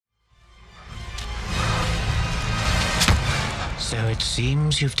So it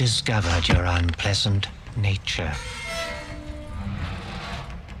seems you've discovered your unpleasant nature.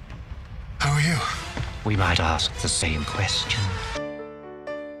 How are you? We might ask the same question.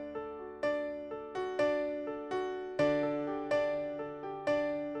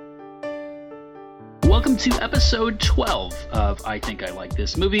 Welcome to episode 12 of I Think I Like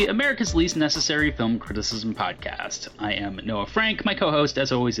This Movie, America's least necessary film criticism podcast. I am Noah Frank. My co-host,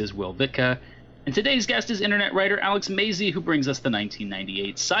 as always, is Will Vitka. And today's guest is internet writer Alex Mazey, who brings us the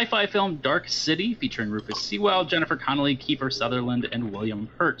 1998 sci-fi film Dark City, featuring Rufus Sewell, Jennifer Connelly, Kiefer Sutherland, and William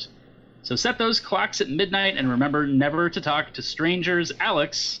Hurt. So set those clocks at midnight and remember never to talk to strangers.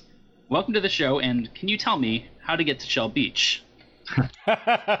 Alex, welcome to the show, and can you tell me how to get to Shell Beach?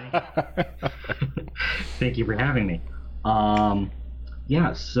 Thank you for having me.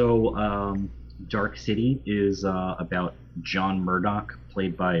 Dark City is about John Murdoch,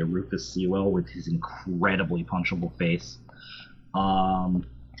 played by Rufus Sewell, with his incredibly punchable face.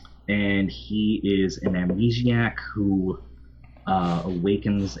 And he is an amnesiac who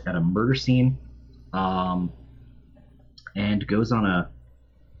awakens at a murder scene and goes on a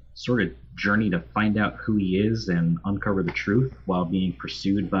sort of journey to find out who he is and uncover the truth while being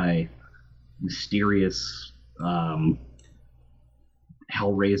pursued by mysterious Hellraiser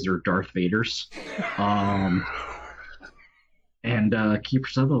Darth Vaders. And Kiefer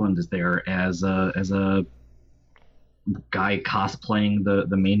Sutherland is there as a guy cosplaying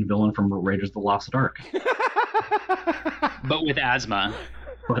the main villain from Raiders of the Lost Ark. But with asthma.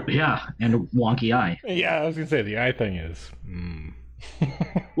 But yeah, and a wonky eye. Yeah, I was gonna say the eye thing is.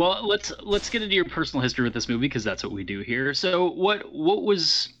 Well, let's get into your personal history with this movie, because that's what we do here. So, what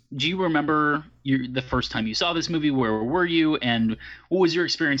was? Do you remember the first time you saw this movie? Where were you, and what was your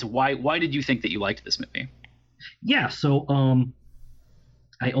experience? Why did you think that you liked this movie? Yeah, so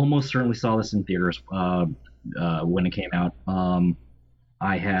I almost certainly saw this in theaters when it came out.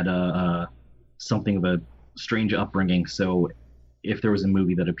 I had something of a strange upbringing, so if there was a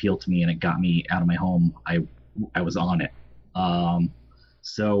movie that appealed to me and it got me out of my home, I was on it.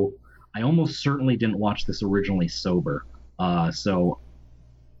 So I almost certainly didn't watch this originally sober. So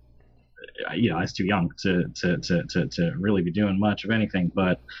I was too young to really be doing much of anything,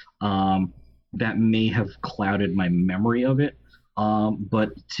 but that may have clouded my memory of it. But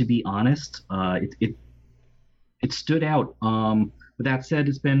to be honest, it stood out. With that said,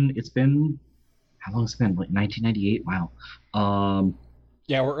 it's been how long has it been? Like 1998? Wow.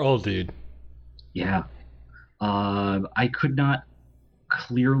 Yeah, we're old, dude. Yeah. I could not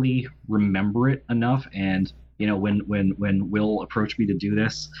clearly remember it enough, and when Will approached me to do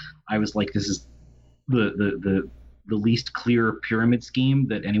this, I was like, this is the least clear pyramid scheme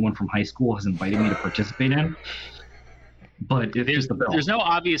that anyone from high school has invited me to participate in. But it's just the bill. There's no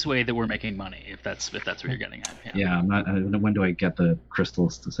obvious way that we're making money, if that's what you're getting at. Yeah, I'm not. When do I get the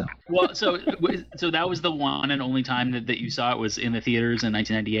crystals to sell? Well, so that was the one and only time that you saw it, was in the theaters in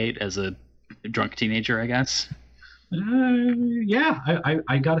 1998 as a drunk teenager, I guess. Yeah,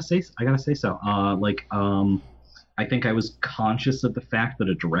 I gotta say so. I think I was conscious of the fact that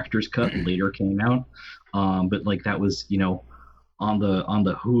a director's cut later came out, but like that was on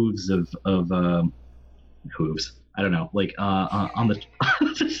the hooves of hooves. I don't know, like on the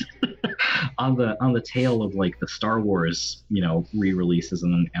on the tail of like the Star Wars re-releases,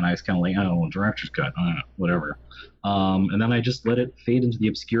 and I was kind of like, oh, director's cut, whatever. And then I just let it fade into the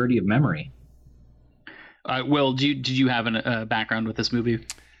obscurity of memory. Will, did you have a background with this movie?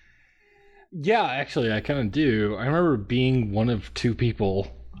 Yeah, actually, I kind of do. I remember being one of two people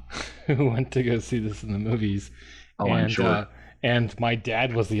who went to go see this in the movies. Oh, I'm sure. And my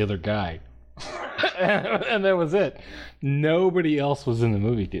dad was the other guy. And that was it. Nobody else was in the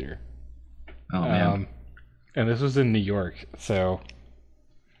movie theater. Oh, man. And this was in New York, so...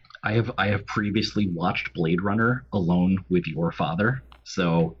 I have previously watched Blade Runner alone with your father,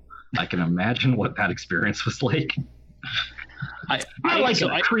 so I can imagine what that experience was like. A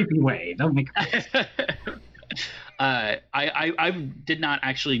creepy way. Don't make I did not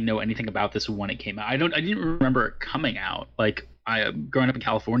actually know anything about this when it came out. I didn't remember it coming out. Like, growing up in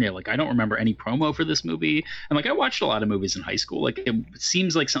California, like I don't remember any promo for this movie. And like I watched a lot of movies in high school. Like it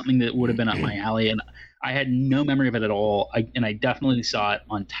seems like something that would have been up my alley, and I had no memory of it at all. I definitely saw it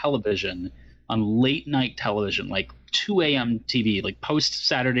on television, on late night television, like 2 a.m. TV, like post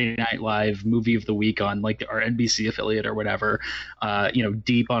Saturday Night Live movie of the week on like our NBC affiliate or whatever,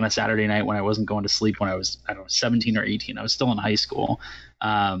 deep on a Saturday night when I wasn't going to sleep when I was, 17 or 18. I was still in high school.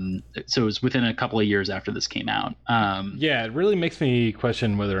 So it was within a couple of years after this came out. Yeah, it really makes me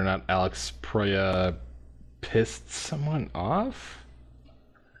question whether or not Alex Proya pissed someone off.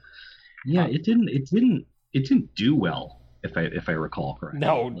 Yeah, it didn't do well. if I recall correctly.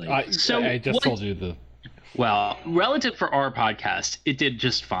 No, Like, I just told you the. Well, relative for our podcast, it did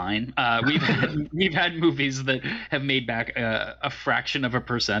just fine. We've had movies that have made back a fraction of a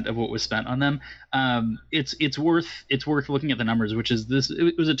 % of what was spent on them. It's worth looking at the numbers, which is this.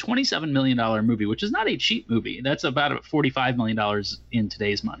 It was a $27 million movie, which is not a cheap movie. That's about $45 million in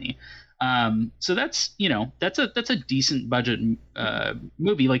today's money. So that's a decent budget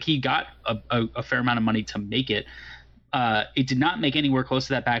movie. Like, he got a fair amount of money to make it. It did not make anywhere close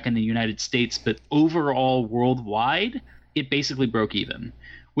to that back in the United States, but overall worldwide, it basically broke even,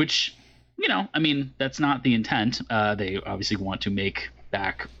 which, I mean, that's not the intent. They obviously want to make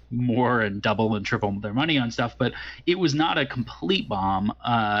back more and double and triple their money on stuff, but it was not a complete bomb,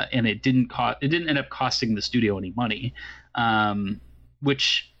 and it didn't end up costing the studio any money,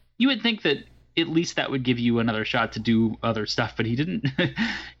 which you would think that at least that would give you another shot to do other stuff, but he didn't.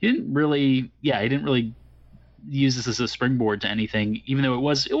 He didn't really use this as a springboard to anything, even though it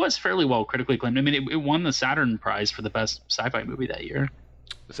was fairly well critically acclaimed. I mean, it won the Saturn Prize for the best sci-fi movie that year.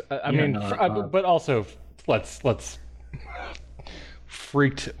 But also let's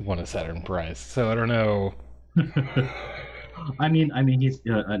Freaked won a Saturn Prize, so I don't know. I mean, he's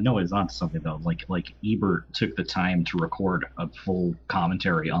Noah's onto something though. Like Ebert took the time to record a full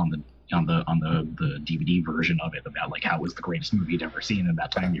commentary on the DVD version of it about like how it was the greatest movie he'd ever seen in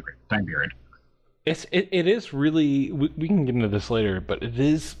that time period. It is really, we can get into this later, but it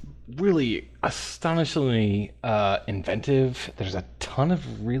is really astonishingly inventive. There's a ton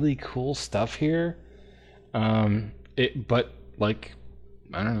of really cool stuff here. But like,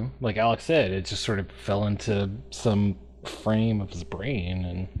 I don't know, like Alex said, it just sort of fell into some frame of his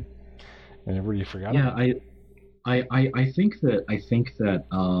brain and everybody forgot about it. I think that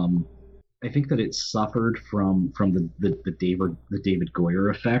it suffered from the David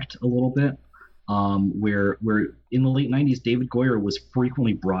Goyer effect a little bit. Where in the late 90s, David Goyer was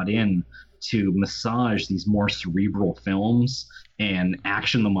frequently brought in to massage these more cerebral films and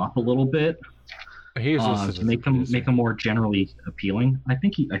action them up a little bit to make them more generally appealing. I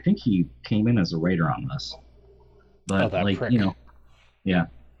think he came in as a writer on this, but yeah.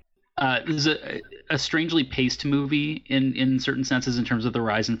 This is a strangely paced movie in certain senses in terms of the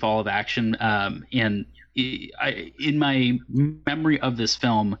rise and fall of action. And in my memory of this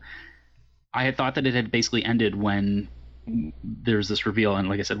film, I had thought that it had basically ended when there's this reveal. And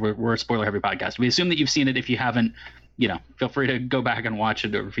like I said, we're a spoiler-heavy podcast. We assume that you've seen it. If you haven't, feel free to go back and watch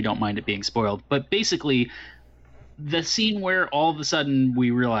it, or if you don't mind it being spoiled. But basically, the scene where all of a sudden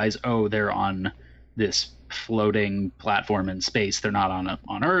we realize, oh, they're on this floating platform in space. They're not on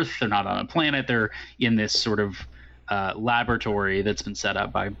Earth. They're not on a planet. They're in this sort of laboratory that's been set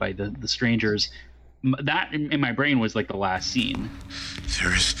up by the strangers. That in my brain was like the last scene.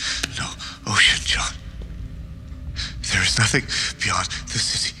 There is no ocean, John. There is nothing beyond the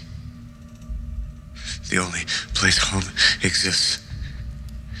city. The only place home exists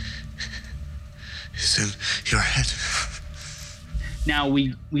is in your head. Now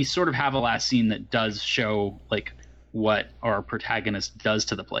we sort of have a last scene that does show like what our protagonist does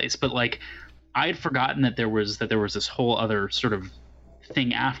to the place, but like I had forgotten that there was this whole other sort of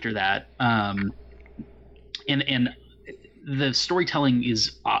thing after that. And the storytelling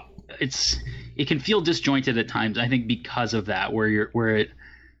is it can feel disjointed at times, I think, because of that,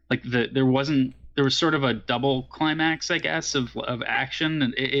 there was sort of a double climax, I guess, of action,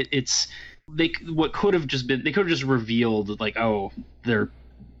 and they could have just revealed like, oh, they're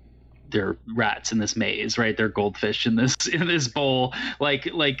rats in this maze, right? They're goldfish in this bowl,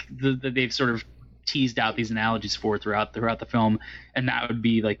 they've sort of teased out these analogies for throughout the film, and that would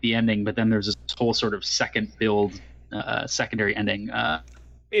be like the ending. But then there's this whole sort of secondary ending.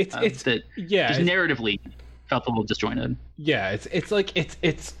 Just narratively felt a little disjointed. Yeah, it's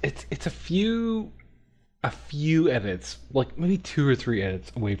a few edits, like maybe 2 or 3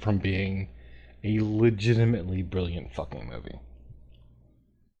 edits away from being a legitimately brilliant fucking movie.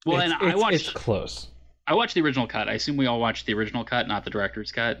 Well, it's close. I watched the original cut. I assume we all watched the original cut, not the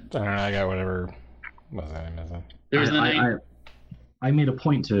director's cut. I don't know. I got whatever. What was I missing? There was I made a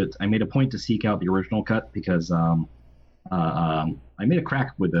point to seek out the original cut because I made a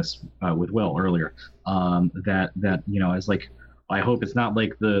crack with this with Will earlier. That it's like, I hope it's not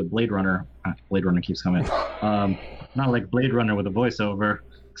like the Blade Runner. Blade Runner keeps coming. Not like Blade Runner with a voiceover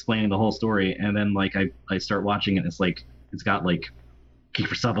explaining the whole story, and then like I start watching it, and it's like it's got like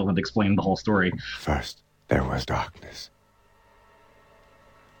Kiefer Sutherland explaining the whole story. First, there was darkness.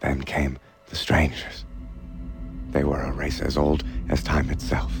 Then came the strangers. They were a race as old as time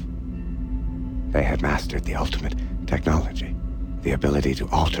itself. They had mastered the ultimate technology, the ability to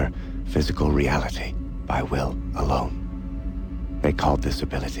alter physical reality by will alone. They called this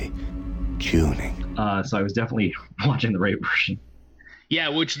ability tuning. So I was definitely watching the right version. Yeah,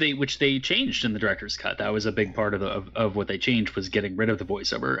 which they changed in the director's cut. That was a big part of what they changed, was getting rid of the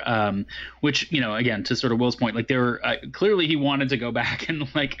voiceover. Which, again, to sort of Will's point, like they were clearly he wanted to go back and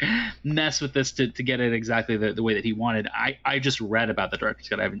like mess with this to get it exactly the way that he wanted. I just read about the director's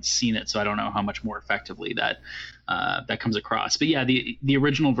cut. I haven't seen it, so I don't know how much more effectively that comes across. But yeah, the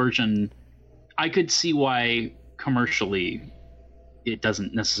original version, I could see why commercially it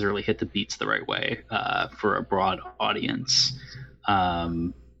doesn't necessarily hit the beats the right way for a broad audience.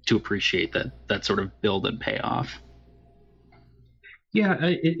 To appreciate that sort of build and payoff. Yeah,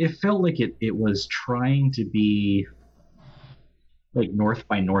 it felt like it was trying to be like North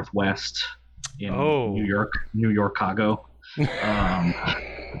by Northwest in New York, Chicago.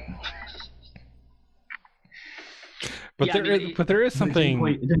 But there is something.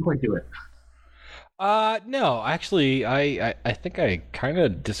 It didn't quite do it. No, actually, I think I kind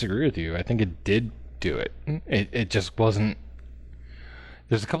of disagree with you. I think it did do it. It just wasn't.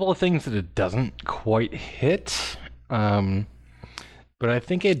 There's a couple of things that it doesn't quite hit, but I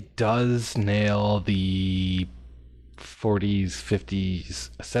think it does nail the 40s, 50s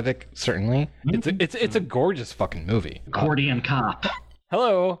aesthetic. Certainly, it's a gorgeous fucking movie. Accordion Cop.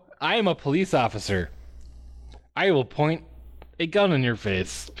 Hello, I am a police officer. I will point a gun in your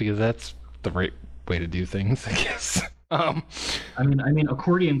face because that's the right way to do things, I guess. I mean,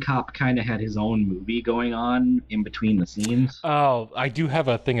 Accordion Cop kind of had his own movie going on in between the scenes. Oh, I do have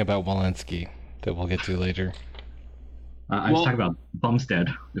a thing about Walensky that we'll get to later. I was talking about Bumstead,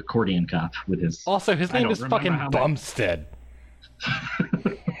 Accordion Cop, with his. Also, his name is fucking Bumstead.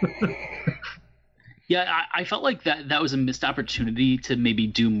 Yeah, I felt like that was a missed opportunity to maybe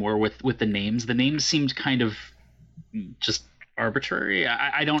do more with the names. The names seemed kind of just arbitrary.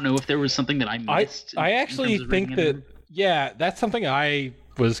 I don't know if there was something that I missed. I actually think that. Yeah, that's something I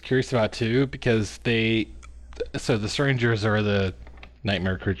was curious about too, because the strangers are the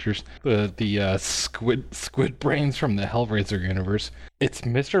nightmare creatures, the squid brains from the Hellraiser universe. It's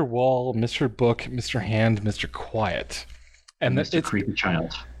Mr. Wall, Mr. Book, Mr. Hand, Mr. Quiet, and Mr. Creepy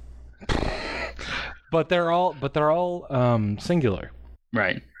Child. But they're all singular,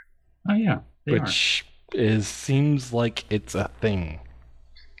 right? Oh yeah, which seems like it's a thing.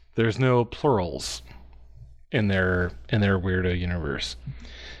 There's no plurals in their weirdo universe,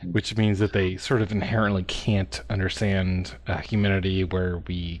 which means that they sort of inherently can't understand humanity, where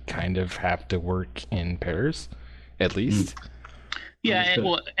we kind of have to work in pairs, at least. Yeah,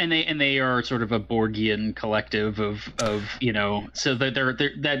 and they are sort of a Borgian collective of so they're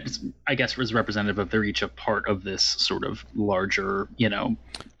that I guess was representative of they're each a part of this sort of larger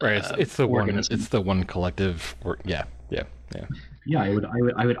right. It's the organism. It's the one collective. Yeah. Yeah, I would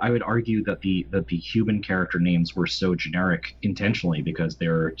argue that the human character names were so generic intentionally because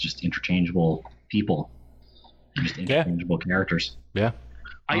they're just interchangeable people, just interchangeable characters. Yeah.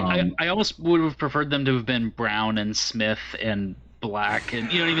 I almost would have preferred them to have been Brown and Smith and Black,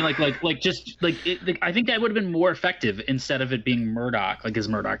 and you know what I mean, like I think that would have been more effective instead of it being Murdoch. Like, is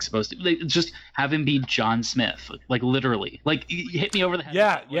Murdoch supposed to just have him be John Smith? Like literally, like hit me over the head.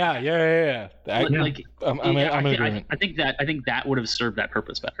 Yeah. I'm in agreement. I think that would have served that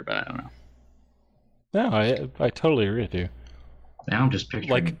purpose better, but I don't know. No, I totally agree with you. Now I'm just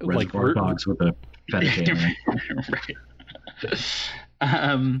picturing Reservoir Dogs with a fetish. Right.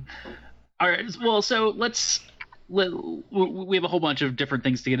 All right. Well, so we have a whole bunch of different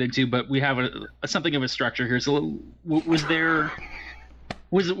things to get into, but we have something of a structure here. So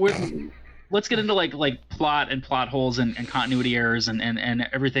let's get into like plot and plot holes and continuity errors and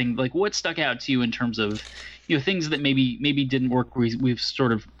everything. Like, what stuck out to you in terms of things that maybe didn't work? We've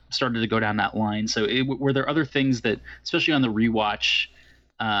sort of started to go down that line. So were there other things that, especially on the rewatch,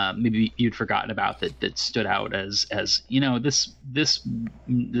 maybe you'd forgotten about that stood out as this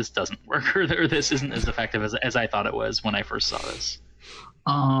doesn't work, or this isn't as effective as I thought it was when I first saw this?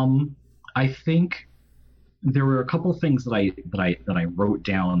 I think there were a couple things that I wrote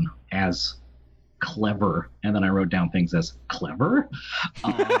down as clever, and then I wrote down things as clever.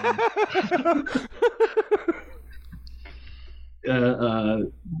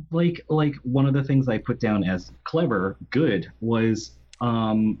 Like one of the things I put down as clever, good, was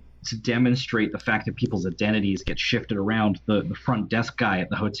to demonstrate the fact that people's identities get shifted around. The front desk guy at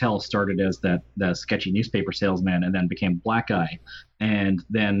the hotel started as that sketchy newspaper salesman and then became Black Guy, and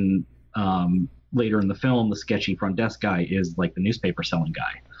then later in the film, the sketchy front desk guy is like the newspaper selling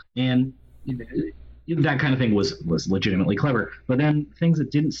guy, and that kind of thing was legitimately clever. But then things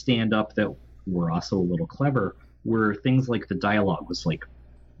that didn't stand up that were also a little clever were things like the dialogue was like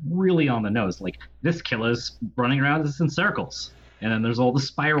really on the nose. Like, this killer's running around us in circles. and then there's all the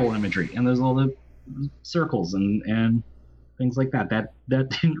spiral imagery, and there's all the circles and things like that. That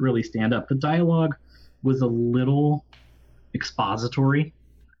didn't really stand up. The dialogue was a little expository,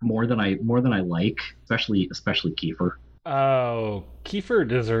 more than I like, especially Kiefer. Oh, Kiefer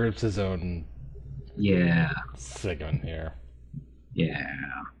deserves his own segment here. Yeah.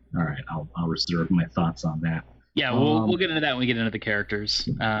 All right, I'll reserve my thoughts on that. Yeah, we'll get into that when we get into the characters.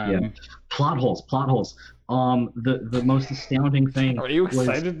 Plot holes. The most astounding thing. Are you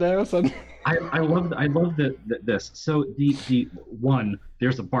excited now, son? I love this. So the one,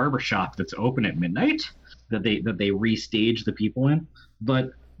 there's a barbershop that's open at midnight that they restage the people in.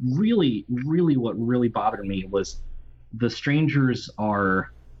 But really, what really bothered me was the strangers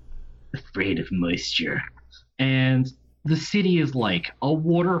are afraid of moisture, and the city is like a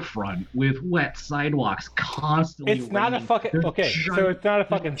waterfront with wet sidewalks constantly. It's not a fucking so it's not a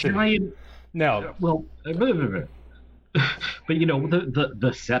fucking city. No. Well, but you know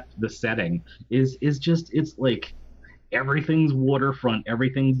the setting is just, it's like everything's waterfront,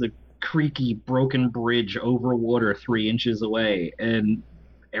 everything's a creaky broken bridge over water 3 inches away, and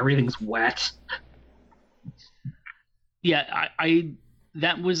everything's wet. Yeah,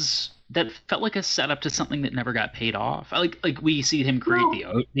 that felt like a setup to something that never got paid off. Like we see him create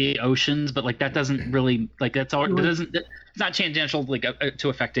the oceans, but like that doesn't really, like, that's all. It's not tangential, like to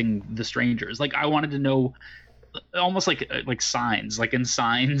affecting the strangers. Like I wanted to know, almost like Signs, like in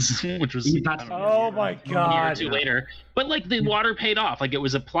Signs, which was oh my god, a year or two later. But like the water paid off. Like it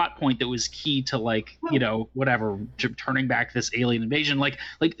was a plot point that was key to, like, you know, whatever, turning back this alien invasion.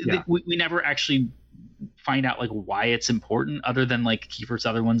 We never actually find out like why it's important, other than like Kiefer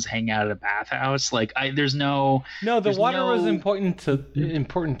Sutherland's hanging out at a bathhouse. Like the water was important to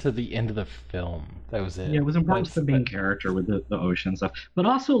the end of the film. That was it. Yeah, it was important to the main character with the ocean stuff, but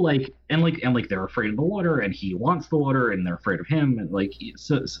also like they're afraid of the water, and he wants the water, and they're afraid of him, and like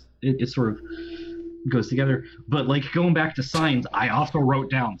so it sort of goes together. But like going back to Signs, I also wrote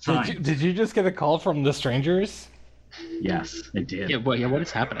down Signs. Did you just get a call from the strangers? Yes, I did. Yeah, what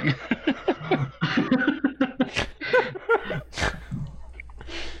is happening?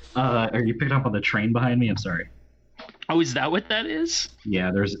 Are you picking up on the train behind me? I'm sorry. Oh, is that what that is?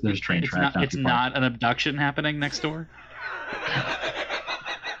 Yeah, there's train tracks. It's not an abduction happening next door?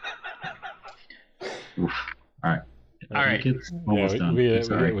 Oof. All right. It's almost done.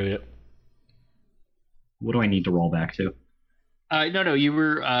 Sorry. What do I need to roll back to? No. You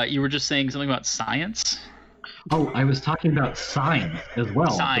were just saying something about science. Oh, I was talking about Signs as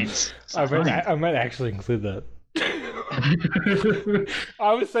well. Signs. I might actually include that.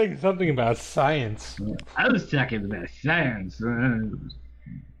 I was saying something about science. I was talking about science.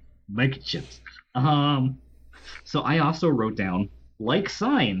 Microchips. So I also wrote down like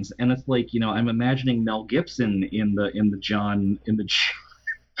Signs, and it's like, you know, I'm imagining Mel Gibson in the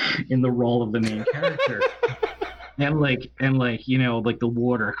role of the main character. And like you know, like the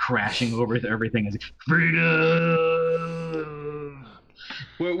water crashing over everything is freedom.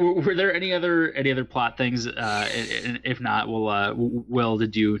 Were there any other plot things? If not, Will,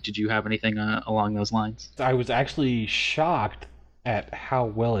 did you have anything along those lines? I was actually shocked at how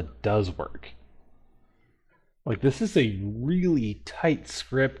well it does work. Like, this is a really tight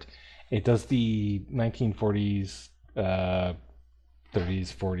script. It does the 1940s, 30s,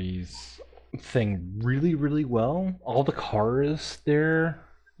 40s thing really, really well. All the cars there,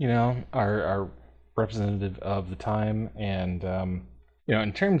 you know, are representative of the time, and you know,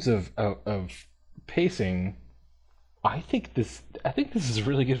 in terms of pacing, I think this is a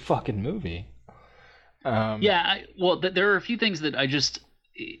really good fucking movie. There are a few things that I just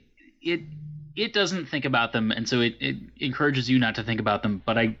it doesn't think about them, and so it encourages you not to think about them.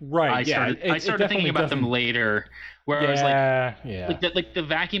 But I started thinking about them later, where I was like the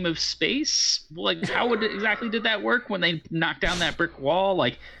vacuum of space. Like, how exactly did that work when they knocked down that brick wall?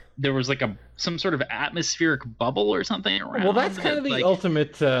 Like, there was like some sort of atmospheric bubble or something around. Well, that's kind of the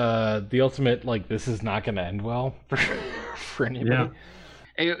ultimate like, this is not going to end well for anybody. Yeah.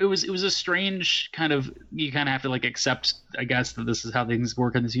 It was a strange kind of, you kind of have to like accept, I guess, that this is how things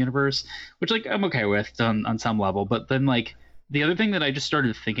work in this universe, which like I'm okay with on some level. But then like the other thing that I just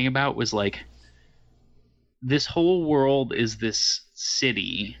started thinking about was like, this whole world is this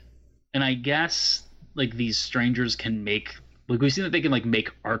city, and I guess like these strangers can make, like, we've seen that they can like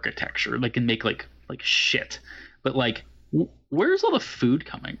make architecture, they can make like shit, but like where's all the food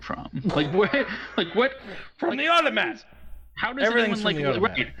coming from? Like where, like what from the automat? How does everything like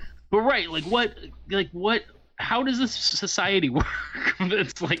what? How does this society work?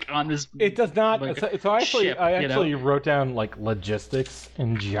 It's like on this. It does not. Like, so I actually ship, wrote down like logistics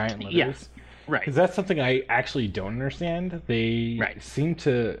in giant letters. Yeah. Right. Because that's something I actually don't understand. They seem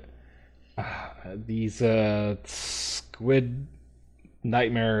to these squid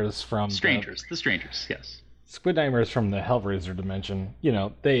nightmares from the strangers, yes. Squid nightmares from the Hellraiser dimension. You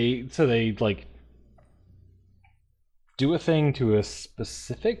know, they like do a thing to a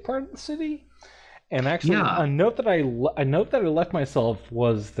specific part of the city. And actually, a note that I left myself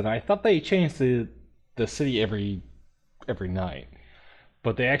was that I thought they changed the city every night,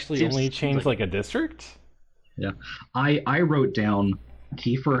 but they actually only changed like a district. Yeah, I wrote down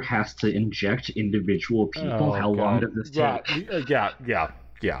Kiefer has to inject individual people. How long does this take? Yeah.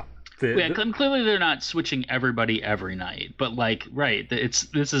 Clearly they're not switching everybody every night, but like, right, it's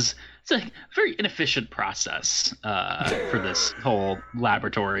a very inefficient process for this whole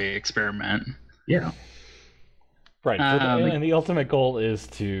laboratory experiment. Yeah. Right. And the ultimate goal is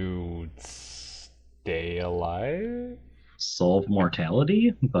to stay alive? Solve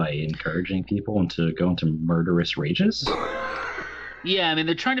mortality by encouraging people to go into murderous rages? Yeah, I mean,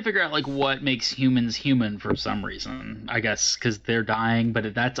 they're trying to figure out, like, what makes humans human for some reason, I guess, because they're dying,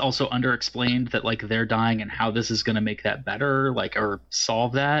 but that's also underexplained that, like, they're dying and how this is going to make that better, like, or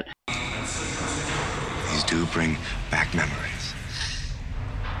solve that. These do bring back memories.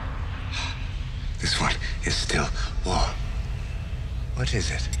 This one is still warm. What is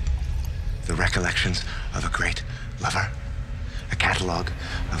it? The recollections of a great lover? A catalog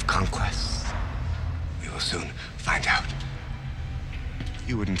of conquests? We will soon find out.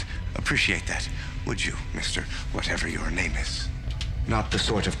 You wouldn't appreciate that, would you, Mr. Whatever your name is? Not the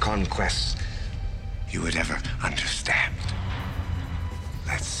sort of conquests you would ever understand.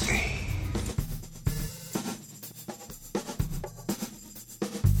 Let's see.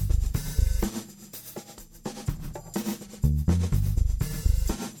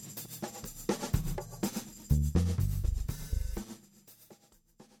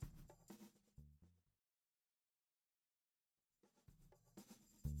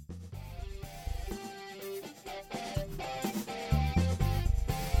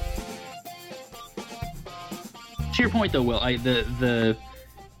 To your point, though, Will, the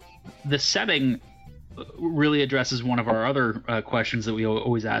setting really addresses one of our other questions that we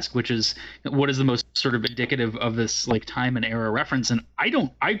always ask, which is what is the most sort of indicative of this like time and era reference? And I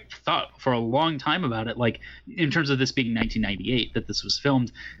thought for a long time about it, like in terms of this being 1998 that this was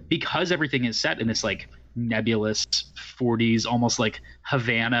filmed, because everything is set in this like nebulous 40s, almost like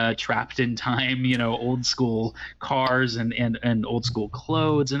Havana trapped in time, you know, old school cars and old school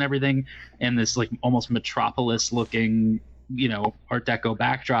clothes and everything, and this like almost metropolis looking, you know, Art Deco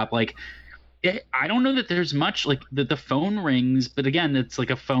backdrop. Like I don't know that there's much like the phone rings, but again, it's like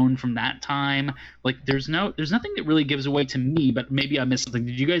a phone from that time. Like there's nothing that really gives away to me, but maybe I missed something.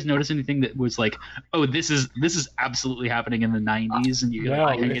 Did you guys notice anything that was like, oh, this is absolutely happening in the 90s? And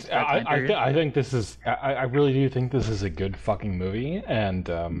I think this is. I really do think this is a good fucking movie,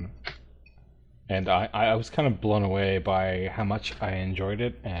 and I was kind of blown away by how much I enjoyed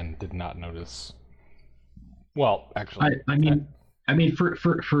it and did not notice. Well, actually, I mean, for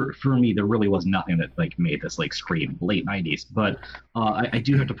me, there really was nothing that like made this like scream late 90s. But I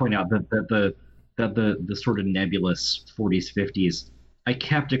do have to point out that the sort of nebulous 40s 50s, I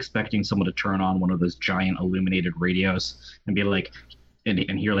kept expecting someone to turn on one of those giant illuminated radios and be like,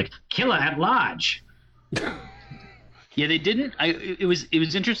 and hear like "Killer at Large." Yeah, they didn't. It was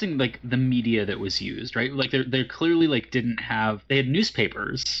interesting, like the media that was used, right? Like they clearly like didn't have. They had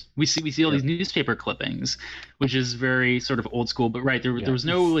newspapers. We see all these newspaper clippings, which is very sort of old school. But right, there was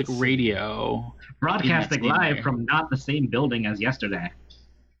no like radio broadcasting live from not the same building as yesterday.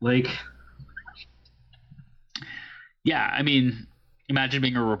 Like, yeah, I mean, imagine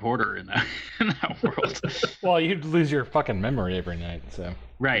being a reporter in that world. Well, you'd lose your fucking memory every night, so.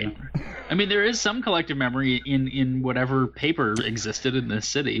 Right. I mean, there is some collective memory in whatever paper existed in this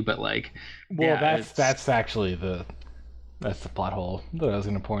city, but like, well, that's actually the plot hole that I was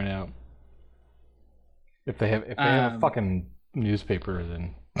going to point out. If they have a fucking newspaper,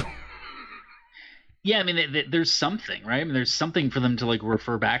 then. Yeah, I mean, there's something, right? I mean, there's something for them to like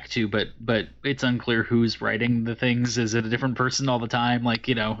refer back to, but it's unclear who's writing the things. Is it a different person all the time? Like,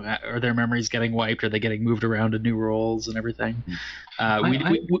 you know, are their memories getting wiped? Are they getting moved around to new roles and everything?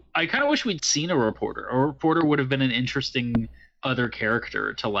 I kind of wish we'd seen a reporter. A reporter would have been an interesting other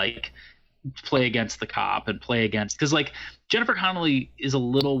character to like play against the cop and play against, because like Jennifer Connelly is a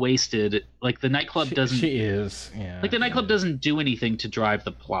little wasted. Like the nightclub doesn't. She is. Yeah. Like the nightclub doesn't do anything to drive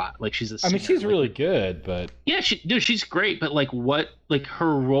the plot. Like she's a singer. I mean, she's really good, but yeah, she's great. But like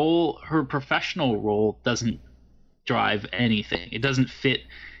her role, her professional role doesn't drive anything. It doesn't fit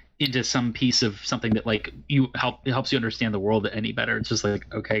into some piece of something that like it helps you understand the world any better. It's just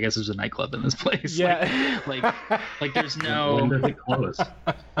like, okay, I guess there's a nightclub in this place. Yeah. like there's no. When does it close?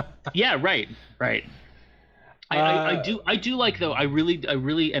 Yeah, right. I do like, though. I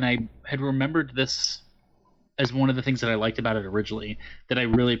really, and I had remembered this as one of the things that I liked about it originally, that I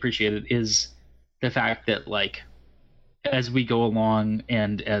really appreciated, is the fact that, like, as we go along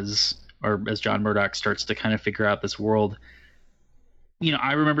and as John Murdoch starts to kind of figure out this world, you know,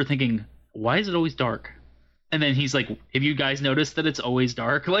 I remember thinking, why is it always dark? And then he's like, have you guys noticed that it's always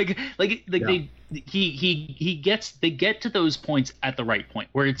dark? Like yeah. They get to those points at the right point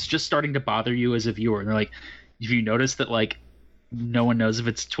where it's just starting to bother you as a viewer. And they're like, if you notice that, like, no one knows if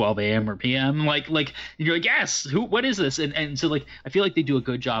it's 12 a.m. or p.m. Like you're like, yes, what is this? And so, like, I feel like they do a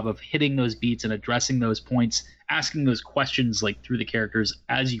good job of hitting those beats and addressing those points, asking those questions, like, through the characters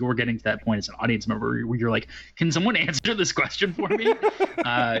as you're getting to that point as an audience member where you're like, can someone answer this question for me?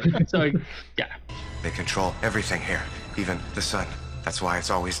 So yeah. They control everything here, even the sun. That's why it's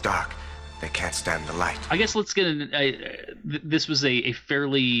always dark. They can't stand the light. I guess let's get this was a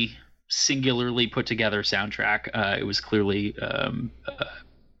fairly singularly put together soundtrack. It was clearly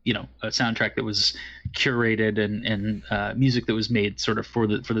you know, a soundtrack that was curated and music that was made sort of for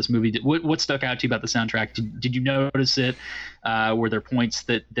this movie. What stuck out to you about the soundtrack? Did you notice it? Were there points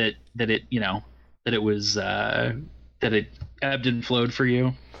that it, you know, that it was that it ebbed and flowed for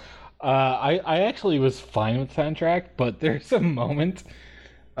you? I actually was fine with the soundtrack, but there's a moment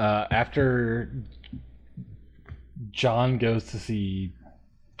after John goes to see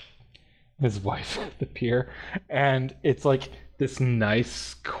his wife at the pier, and it's like this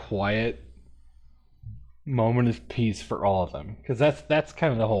nice, quiet moment of peace for all of them, because that's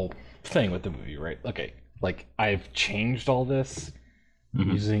kind of the whole thing with the movie, right? Okay, like, I've changed all this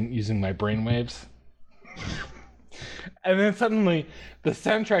using my brainwaves, and then suddenly the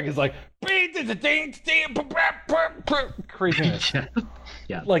soundtrack is like craziness.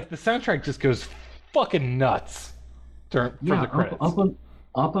 Yeah. Like, the soundtrack just goes fucking nuts from the credits.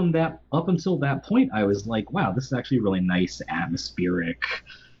 Up until that point, I was like, wow, this is actually a really nice atmospheric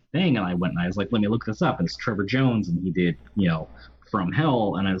thing. And I went and I was like, let me look this up. And it's Trevor Jones, and he did, you know, From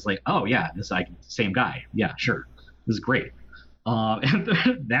Hell. And I was like, oh yeah, this is like same guy. Yeah, sure, this is great. And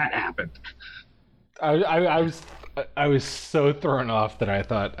that happened. I was so thrown off that I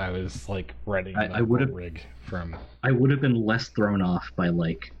thought I was like writing I would have rig from. I would have been less thrown off by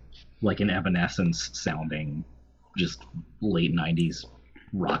like an Evanescence sounding, just late '90s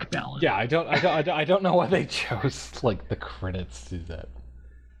rock ballad. Yeah, I don't know why they chose like the credits to do that.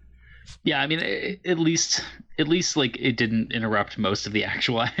 Yeah, I mean, at least like it didn't interrupt most of the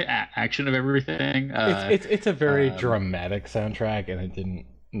actual action of everything. It's a very dramatic soundtrack, and it didn't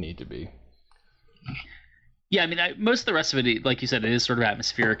need to be. Yeah, I mean, most of the rest of it, like you said, it is sort of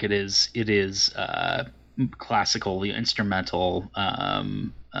atmospheric. It is classical, instrumental.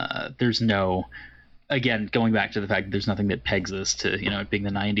 There's no, again, going back to the fact that there's nothing that pegs this to, you know, it being the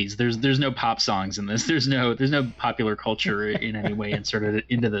 90s. There's no pop songs in this. There's no popular culture in any way inserted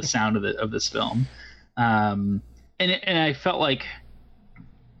into the sound of this film. And I felt like,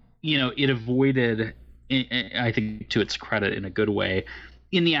 you know, it avoided, I think to its credit in a good way,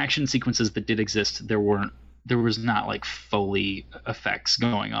 in the action sequences that did exist, there was not like Foley effects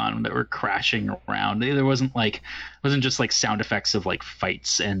going on that were crashing around. There wasn't just like sound effects of like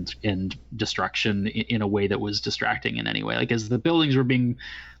fights and destruction in a way that was distracting in any way. Like, as the buildings were being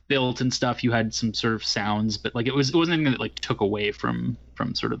built and stuff, you had some sort of sounds, but like it wasn't anything that like took away from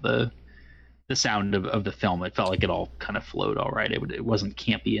sort of the sound of the film. It felt like it all kind of flowed all right. It wasn't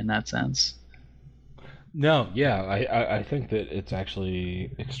campy in that sense. No, yeah, I think that it's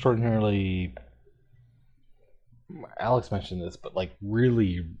actually extraordinarily. Alex mentioned this, but like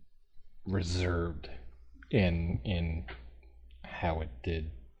really reserved in how it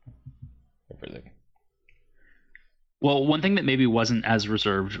did everything. Well, one thing that maybe wasn't as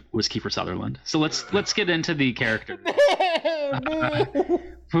reserved was Kiefer Sutherland. So let's get into the character.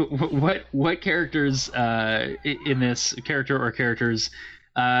 What characters in this character or characters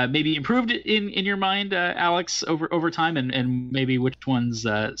maybe improved in your mind, Alex, over time, and maybe which ones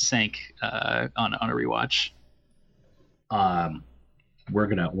sank on a rewatch? We're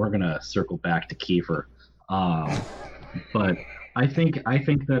gonna circle back to Kiefer, but I think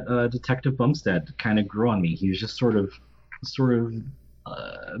that Detective Bumstead kind of grew on me. He was just sort of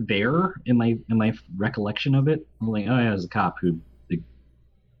there in my recollection of it. I'm like, oh yeah, as a cop who, you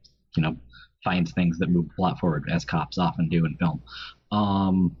know, finds things that move the plot forward, as cops often do in film.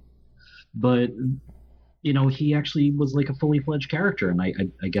 But you know, he actually was like a fully fledged character, and I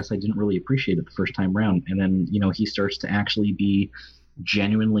guess I didn't really appreciate it the first time around. And then, you know, he starts to actually be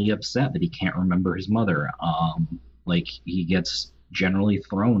genuinely upset that he can't remember his mother. Like he gets generally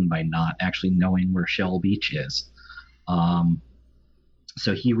thrown by not actually knowing where Shell Beach is.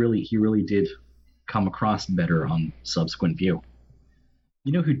 So he really did come across better on subsequent view.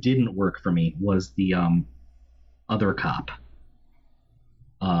 You know who didn't work for me was the other cop,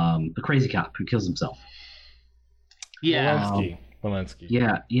 the crazy cop who kills himself. Yeah. Walensky.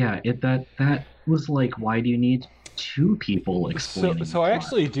 Yeah. That was like, why do you need two people explaining? So I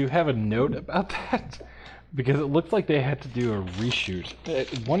actually do have a note about that because it looked like they had to do a reshoot at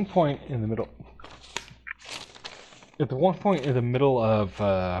one point in the middle. At one point in the middle of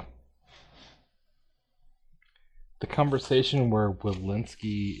the conversation where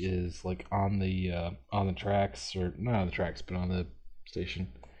Walensky is like on the tracks, or not on the tracks, but on the station,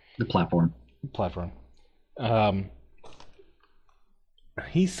 the platform.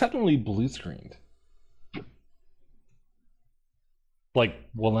 He suddenly blue screened. Like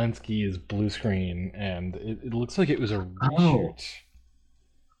Walensky is blue screen, and it looks like it was a reshoot.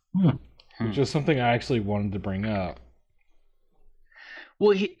 Which is something I actually wanted to bring up.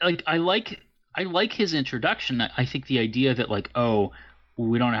 Well, I like his introduction. I think the idea that like, oh,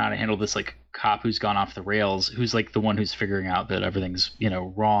 we don't know how to handle this like cop who's gone off the rails, who's like the one who's figuring out that everything's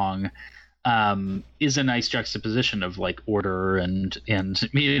wrong, is a nice juxtaposition of like order and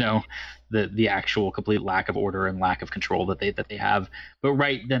the actual complete lack of order and lack of control that they have. But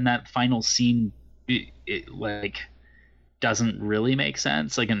right then, that final scene, it like doesn't really make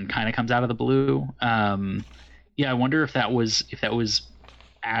sense, like, and kind of comes out of the blue. I wonder if that was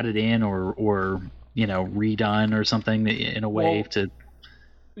added in or redone or something in a way to.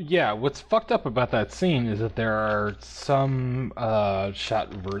 Yeah, what's fucked up about that scene is that there are some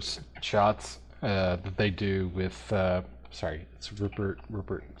shot reverse shots that they do with it's Rupert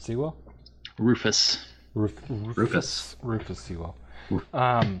Sewell? Rufus Sewell.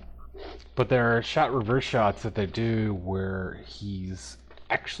 But there are shot reverse shots that they do where he's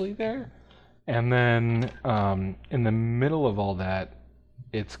actually there, and then in the middle of all that,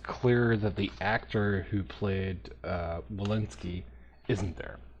 it's clear that the actor who played Walensky isn't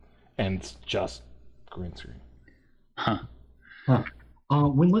there, and it's just green screen.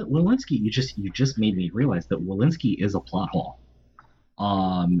 Walensky, you just made me realize that Walensky is a plot hole,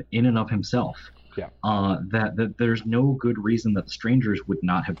 in and of himself. Yeah. That there's no good reason that the strangers would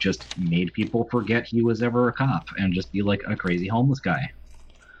not have just made people forget he was ever a cop and just be like a crazy homeless guy.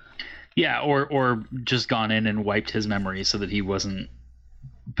 Yeah, or just gone in and wiped his memory so that he wasn't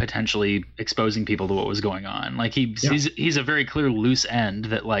potentially exposing people to what was going on. Like he's a very clear loose end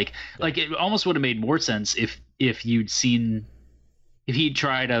that like it almost would have made more sense if he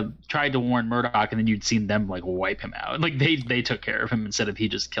tried to warn Murdoch and then you'd seen them like wipe him out. Like they took care of him instead of he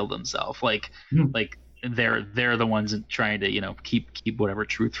just killed himself. Like they're the ones trying to keep whatever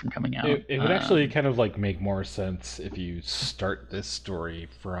truth from coming out. It would actually kind of like make more sense if you start this story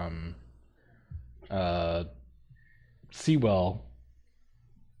from Sewell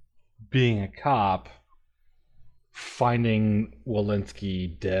being a cop, finding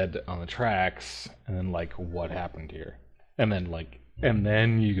Walensky dead on the tracks, and then like what happened here, and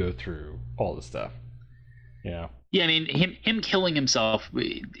then you go through all the stuff. Yeah, I mean him killing himself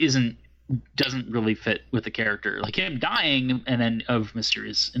doesn't really fit with the character. Like him dying and then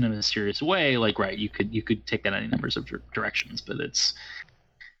in a mysterious way, like right, you could take that any numbers of directions, but it's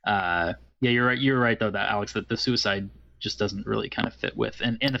you're right though, that Alex, that the suicide just doesn't really kind of fit with,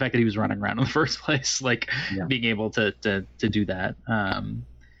 and the fact that he was running around in the first place, like being able to do that.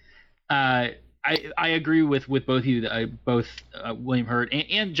 I agree with both of you. Both William Hurt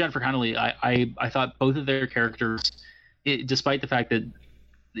and Jennifer Connelly. I thought both of their characters, despite the fact that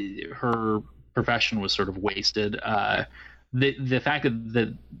her profession was sort of wasted, the fact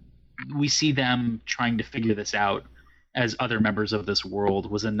that we see them trying to figure this out as other members of this world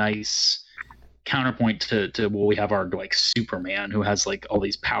was a nice counterpoint to we have our like Superman who has like all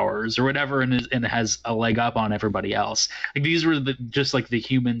these powers or whatever and has a leg up on everybody else. Like these were just like the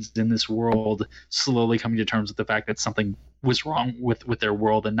humans in this world slowly coming to terms with the fact that something was wrong with their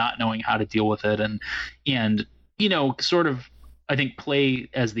world and not knowing how to deal with it, and sort of I think play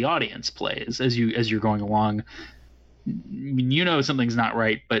as the audience plays as you're going along. I mean, something's not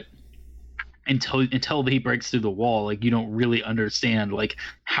right, but until he breaks through the wall, like you don't really understand like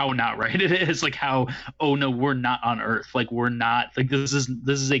how not right it is, like how, oh no, we're not on Earth, like we're not, like this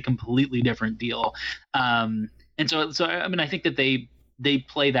is a completely different deal. And so I mean I think that they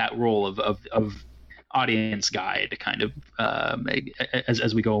play that role of audience guide kind of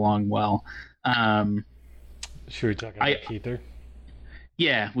as we go along well. Should we talk about Keither?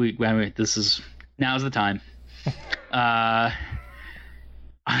 Yeah, I mean, now's the time.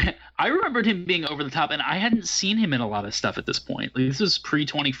 I remembered him being over the top, and I hadn't seen him in a lot of stuff at this point. Like, this was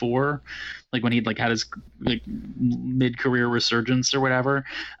pre-24, like when he'd like had his like mid-career resurgence or whatever.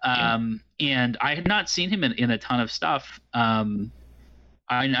 And I had not seen him in a ton of stuff.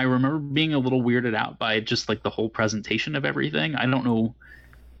 I remember being a little weirded out by just like the whole presentation of everything. I don't know.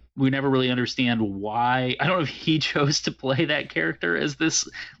 We never really understand why. I don't know if he chose to play that character as this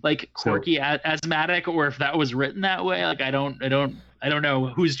like quirky asthmatic, or if that was written that way. Like I don't know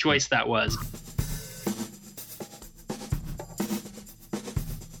whose choice that was.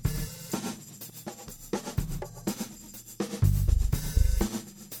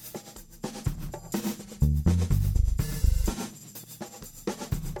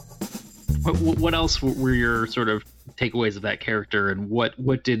 What else were your sort of takeaways of that character, and what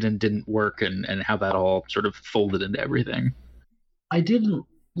did and didn't work, and how that all sort of folded into everything? I didn't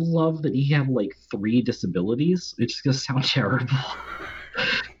love that he had like 3 disabilities. It just gonna sound terrible.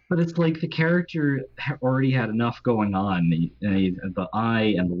 But it's like the character already had enough going on. The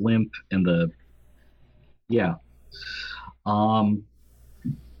eye and the limp and the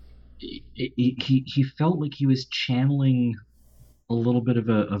he felt like he was channeling a little bit of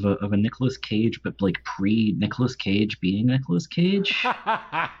a Nicolas Cage, but like pre-Nicolas Cage being Nicolas Cage.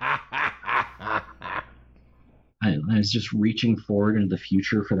 I was just reaching forward into the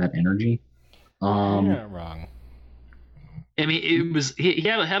future for that energy. You're not wrong. I mean, it was he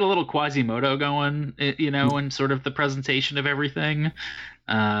had a little Quasimodo going, in sort of the presentation of everything.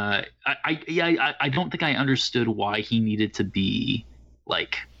 I don't think I understood why he needed to be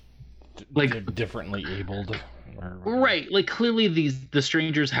like differently abled. Right, like clearly the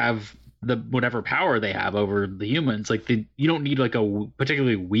strangers have the whatever power they have over the humans. Like you don't need like a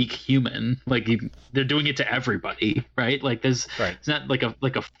particularly weak human. Like they're doing it to everybody, right? Like it's not like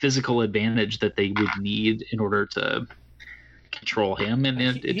a physical advantage that they would need in order to control him in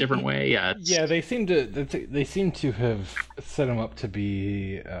a different way. Yeah, they seem to have set him up to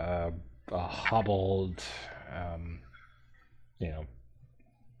be a hobbled,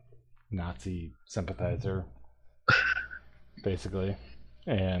 Nazi sympathizer, basically,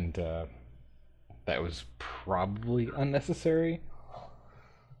 and that was probably unnecessary.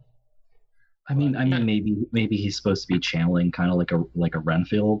 I mean, maybe he's supposed to be channeling kind of like a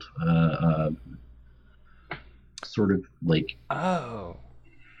Renfield, sort of like. Oh.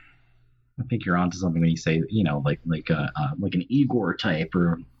 I think you're onto something when you say, like an Igor type,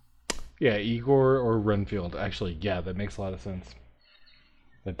 or. Yeah, Igor or Renfield. Actually, yeah, that makes a lot of sense.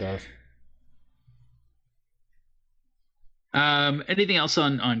 That does. Anything else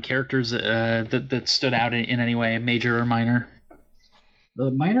on characters that stood out in any way, major or minor? The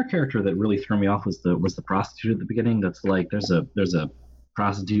minor character that really threw me off was the prostitute at the beginning. That's like there's a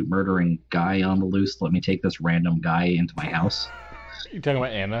prostitute murdering guy on the loose. Let me take this random guy into my house. You're talking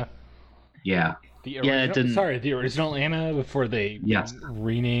about Anna? Yeah. The original Anna before they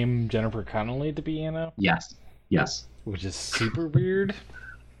rename Jennifer Connelly to be Anna? Yes. Which is super weird.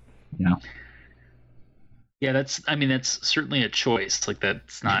 Yeah. Yeah, that's certainly a choice. Like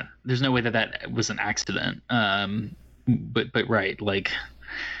that's not. There's no way that was an accident. But right, like,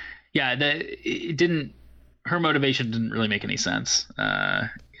 yeah, it didn't. Her motivation didn't really make any sense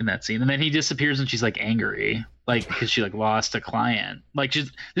in that scene. And then he disappears, and she's like angry, like because she like lost a client. Like she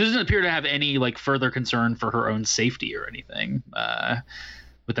doesn't appear to have any like further concern for her own safety or anything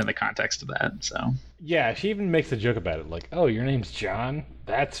within the context of that. So yeah, she even makes a joke about it, like, "Oh, your name's John.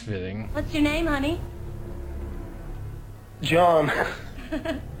 That's fitting." What's your name, honey? John.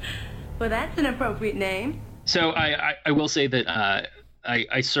 Well, that's an appropriate name. So I will say that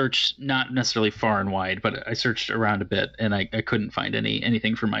I searched not necessarily far and wide, but I searched around a bit, and I couldn't find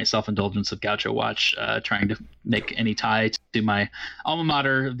anything for my self-indulgence of Gaucho Watch, trying to make any tie to my alma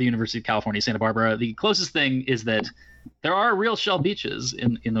mater, the University of California, Santa Barbara. The closest thing is that there are real shell beaches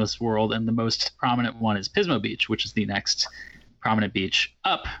in this world, and the most prominent one is Pismo Beach, which is the next prominent beach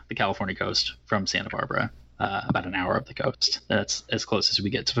up the California coast from Santa Barbara. About an hour up the coast. That's as close as we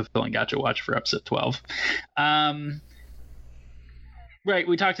get to fulfilling Gaucho Watch for episode 12. Right,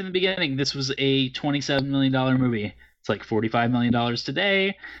 we talked in the beginning. This was a $27 million movie. It's like $45 million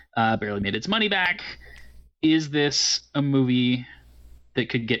today. Barely made its money back. Is this a movie that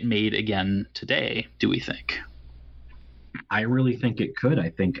could get made again today, do we think? I really think it could. I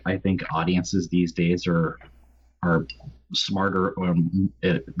think audiences these days are smarter,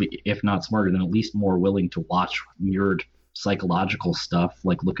 if not smarter, then at least more willing to watch weird psychological stuff.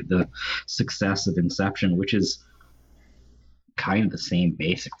 Like look at the success of Inception, which is kind of the same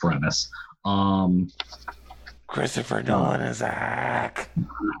basic premise. Christopher Nolan is a hack.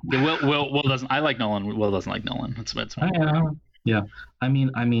 Will doesn't. I like Nolan. Will doesn't like Nolan. That's fine. Yeah, I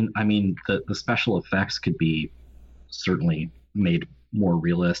mean, the special effects could be certainly made more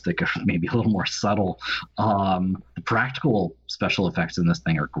realistic, or maybe a little more subtle. The practical special effects in this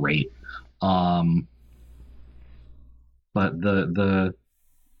thing are great, but the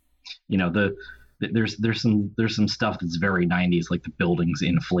you know there's some stuff that's very 90s, like the buildings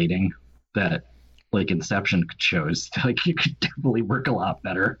inflating, that like Inception shows like you could definitely work a lot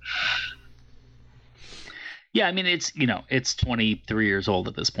better. Yeah, I mean it's 23 years old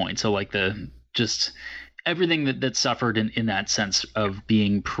at this point, so like the just everything that suffered in that sense of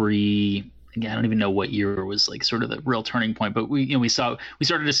being again, I don't even know what year was like sort of the real turning point, but we started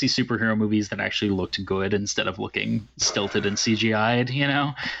to see superhero movies that actually looked good instead of looking stilted and CGI'd,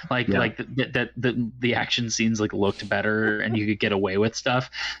 like the action scenes like looked better and you could get away with stuff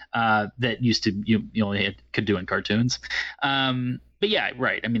that used to you only could do in cartoons. But yeah,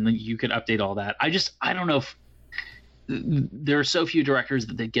 right. I mean, you could update all that. I don't know if there are so few directors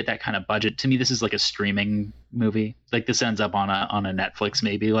that get that kind of budget. To me, this is like a streaming movie. Like this ends up on a Netflix,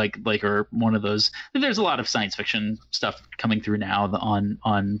 maybe like or one of those. There's a lot of science fiction stuff coming through now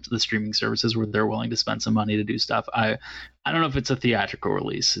on the streaming services where they're willing to spend some money to do stuff. I don't know if it's a theatrical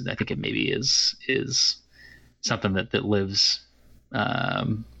release. I think it maybe is something that lives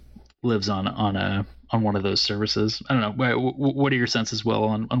on one of those services. I don't know. What are your senses, Will,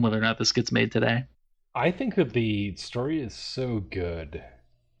 on whether or not this gets made today? I think that the story is so good,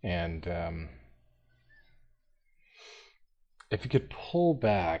 and if you could pull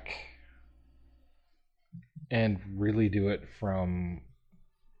back and really do it from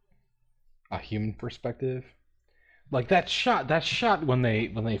a human perspective, like that shot when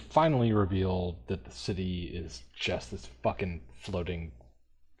they finally revealed that the city is just this fucking floating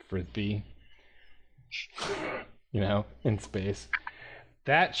frisbee, in space.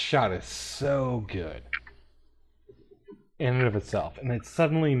 That shot is so good in and of itself, and it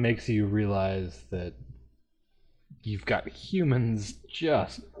suddenly makes you realize that you've got humans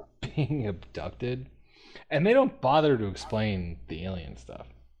just being abducted, and they don't bother to explain the alien stuff.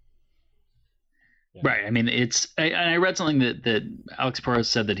 Yeah. Right. I mean, I read something that Alex Proyas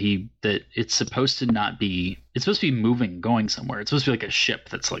said that it's supposed to not be. It's supposed to be moving, going somewhere. It's supposed to be like a ship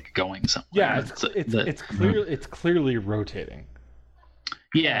that's like going somewhere. Yeah, it's clearly rotating.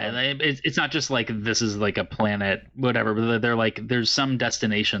 Yeah, it's not just like this is like a planet, whatever. But they're like there's some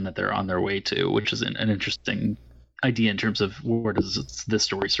destination that they're on their way to, which is an interesting idea in terms of where does this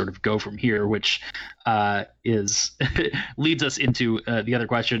story sort of go from here, which is leads us into the other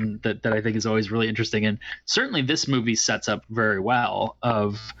question that I think is always really interesting, and certainly this movie sets up very well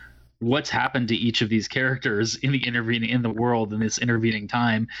of what's happened to each of these characters in the world in this intervening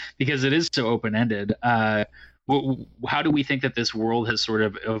time, because it is so open-ended. How do we think that this world has sort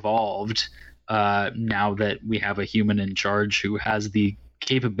of evolved now that we have a human in charge who has the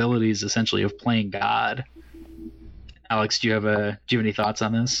capabilities essentially of playing God? Alex, do you have any thoughts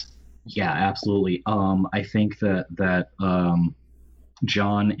on this? Yeah, absolutely. I think that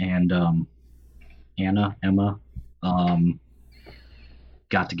John and Emma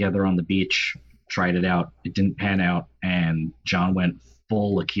got together on the beach, tried it out. It didn't pan out, and John went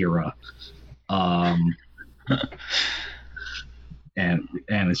full Akira. And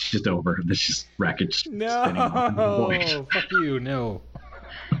it's just over. There's just wreckage spinning off the void. Fuck you, no.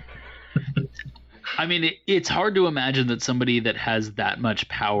 I mean, it's hard to imagine that somebody that has that much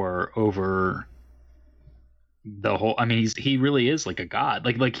power over the whole. I mean, he really is like a god.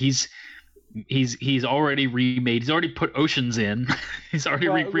 Like he's already remade. He's already put oceans in. He's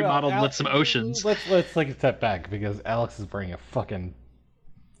already remodeled with some oceans. Let's take a step back because Alex is wearing a fucking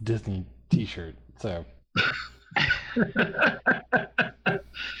Disney T-shirt. So.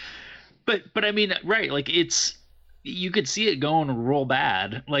 But I mean, right? Like you could see it going real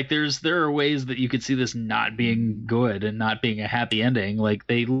bad. Like there are ways that you could see this not being good and not being a happy ending. Like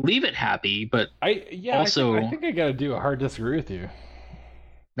they leave it happy, but I think I gotta do a hard disagree with you.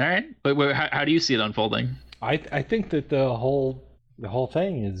 All right, but how do you see it unfolding? I think that the whole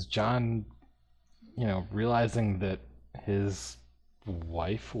thing is John, realizing that his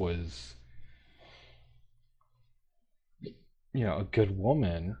wife was, a good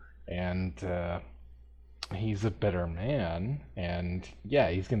woman, and he's a better man, and yeah,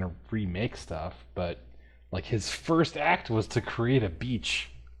 he's gonna remake stuff, but like his first act was to create a beach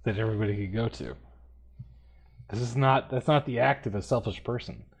that everybody could go to. That's not the act of a selfish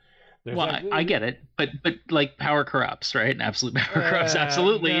person. I get it, but like power corrupts, right? And absolute power corrupts,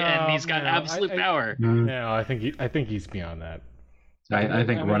 absolutely, and he's got absolute power. No, I think he's beyond that. I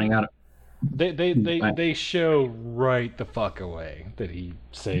think running out of They show right the fuck away that he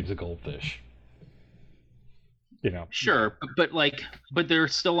saves a goldfish. Sure, but they're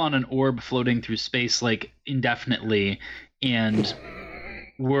still on an orb floating through space like indefinitely, and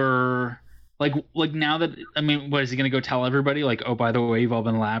we're like now that what is he gonna go tell everybody? Like, oh, by the way, you've all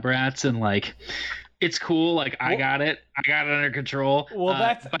been lab rats, and like, it's cool. Like, I got it under control. Well,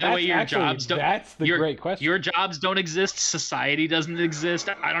 that's by the way, your jobs don't. That's the great question. Your jobs don't exist. Society doesn't exist.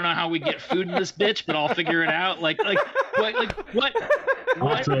 I don't know how we get food in this bitch, but I'll figure it out. Like what?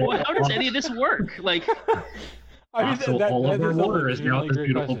 How does any of this work? Like. Also, all of our water is now at this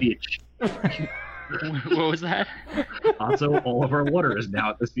beautiful beach. What was that? Also, all of our water is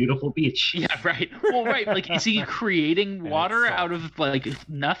now at this beautiful beach. Yeah, right. Well, right. Like, is he creating water out of like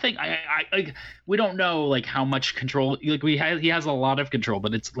nothing? I like, we don't know like how much control. Like, he has a lot of control,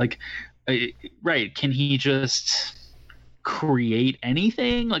 but it's like, right? Can he just create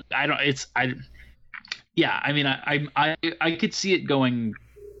anything? Like, Yeah, I mean, I could see it going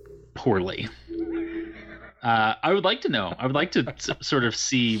poorly. I would like to know. I would like to sort of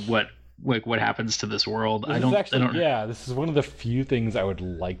see what happens to this world. Yeah, this is one of the few things I would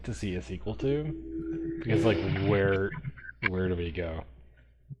like to see a sequel to, because like where do we go?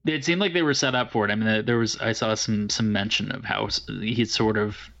 It seemed like they were set up for it. I mean, I saw some mention of how he sort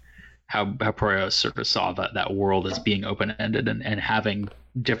of how Proyas sort of saw that world as being open ended and having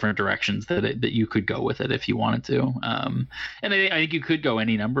different directions that you could go with it if you wanted to. And I think you could go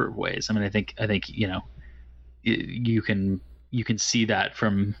any number of ways. I mean, I think you can see that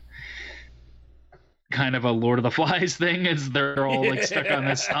from kind of a Lord of the Flies thing, as they're all like stuck on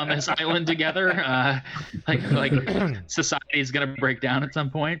this island together. Like society is gonna break down at some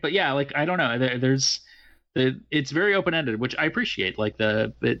point. But yeah, like I don't know. It's very open ended, which I appreciate. Like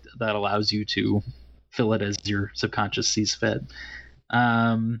that allows you to fill it as your subconscious sees fit.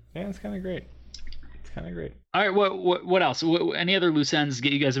 Yeah, it's kind of great. All right, what else? Any other loose ends?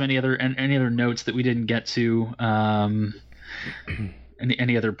 You guys have any other notes that we didn't get to?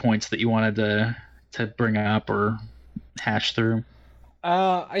 Any other points that you wanted to bring up or hash through?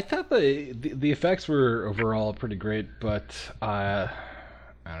 I thought the effects were overall pretty great, but I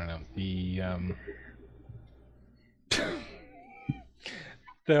don't know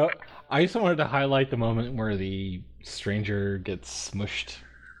I just wanted to highlight the moment where the stranger gets smushed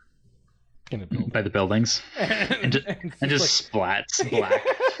in a building. By the buildings and just splats black.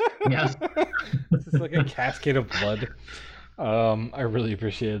 Yes. It's just like a cascade of blood. I really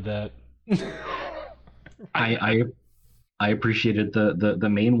appreciated that. I appreciated the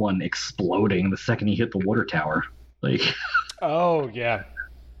main one exploding the second he hit the water tower. Like, oh yeah,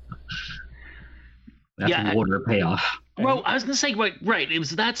 that's a water payoff. Well, I was gonna say, right?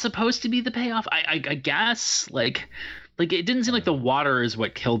 Was that supposed to be the payoff? I guess like it didn't seem like the water is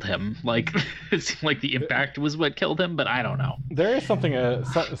what killed him. Like it seemed like the impact was what killed him, but I don't know. There is something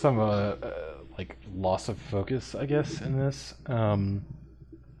some like loss of focus, I guess, in this. Can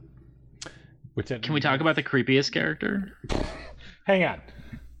we talk about the creepiest character? Hang on.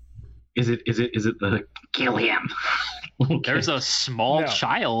 Is it the kill him? Okay. There's a small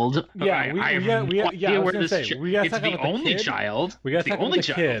child. Yeah, we got it's the only child. We got to talk about the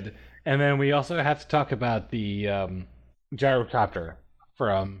kid, and then we also have to talk about the gyrocopter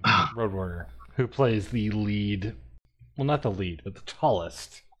from Road Warrior, who plays the lead. Well, not the lead, but the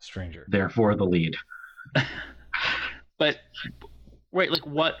tallest stranger. Therefore, the lead. But wait, like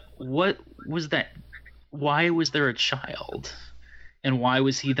what was that? Why was there a child? And why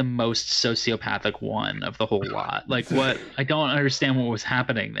was he the most sociopathic one of the whole lot? Like, what? I don't understand what was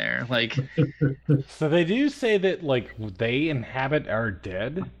happening there. Like, so they do say that like they inhabit our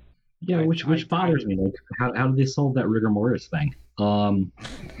dead. Yeah, which bothers me. Like, how did they solve that rigor mortis thing?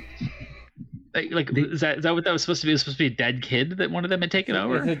 Is that what that was supposed to be? It was supposed to be a dead kid that one of them had taken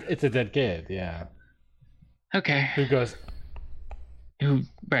over. It's a dead kid. Yeah. Okay. Who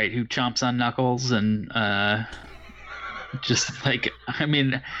chomps on Knuckles and just like, I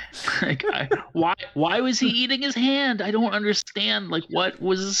mean, like, why was he eating his hand? I don't understand. Like, what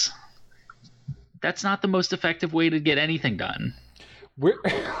was? That's not the most effective way to get anything done.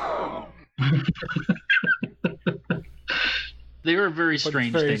 They were very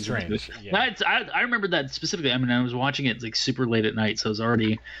strange things. Yeah. I remember that specifically. I mean, I was watching it like super late at night, so I was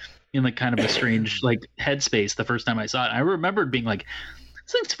already in like kind of a strange like headspace the first time I saw it. I remembered being like,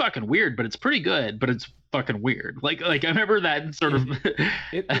 this thing's fucking weird, but it's pretty good, but it's fucking weird. Like I remember that sort of.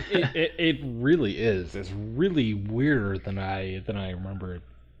 it really is. It's really weirder than I remember it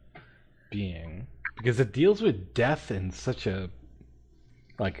being, because it deals with death in such a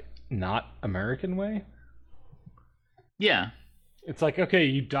like not American way. Yeah. It's like, okay,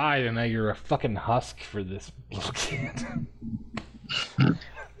 you died and now you're a fucking husk for this little kid.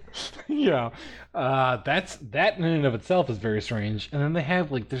 that in and of itself is very strange. And then they have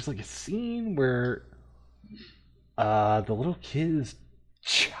there's a scene where the little kid is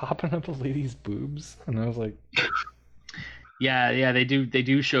chopping up a lady's boobs, and I was like, yeah, they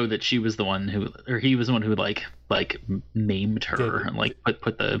do show that she was the one he was the one who like maimed her and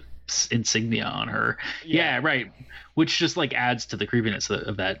put the insignia on her. Yeah, right. Which just adds to the creepiness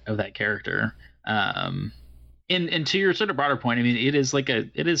of that character. And to your sort of broader point, I mean, it is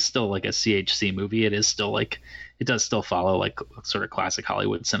still a CHC movie. It is still it does still follow sort of classic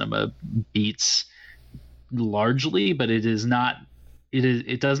Hollywood cinema beats largely, but it is not.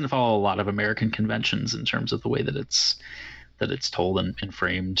 It doesn't follow a lot of American conventions in terms of the way that it's told and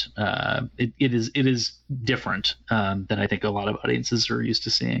framed. It is different than I think a lot of audiences are used to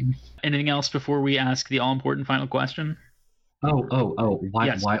seeing. Anything else before we ask the all important final question? Why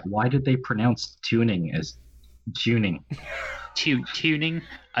Yes. why did they pronounce tuning as tuning? Tuning.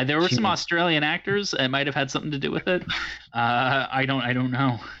 There were some Tuning. Australian actors. It might have had something to do with it. I don't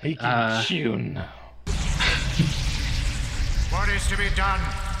know. "He can tune." What is to be done?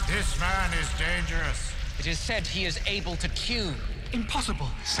 This man is dangerous. It is said he is able to tune. Impossible.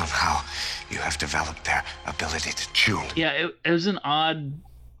 Somehow, you have developed their ability to tune. Yeah, it was an odd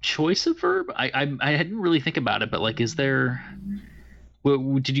choice of verb. I didn't really think about it, but is there?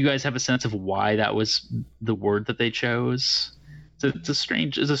 Did you guys have a sense of why that was the word that they chose? It's a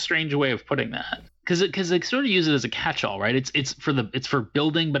strange way of putting that, because they sort of use it as a catch-all, right? It's for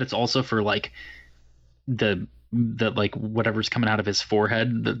building, but it's also for the whatever's coming out of his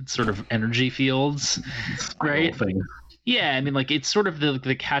forehead, the sort of energy fields, right? Thing. Yeah, I mean, it's sort of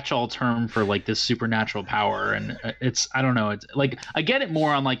the catch-all term for this supernatural power, and it's, I don't know, it's I get it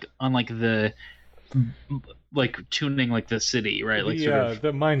more on the tuning the city, right?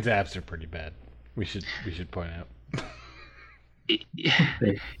 The mind zaps are pretty bad. We should point out.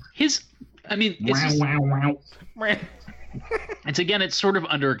 His, I mean, it's sort of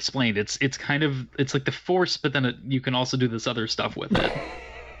underexplained. It's kind of like the Force, but then you can also do this other stuff with it,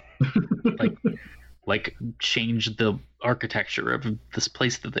 like change the architecture of this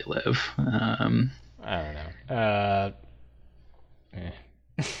place that they live. I don't know.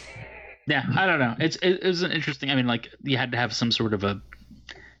 Yeah, I don't know. It was an interesting. I mean, you had to have some sort of a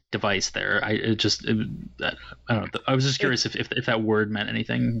device there. I don't know. I was just curious if that word meant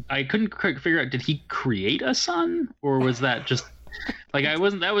anything. I couldn't figure out. Did he create a son, or was that just I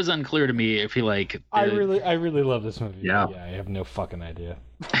wasn't? That was unclear to me. If he I really love this movie. Yeah. I have no fucking idea.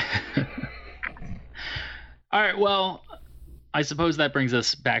 All right. Well, I suppose that brings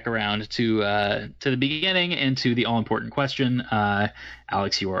us back around to the beginning and to the all important question.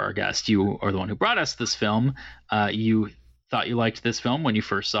 Alex, you are our guest. You are the one who brought us this film. You thought you liked this film when you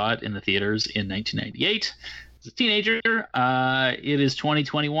first saw it in the theaters in 1998. As a teenager, it is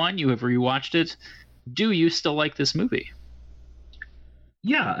 2021. You have rewatched it. Do you still like this movie?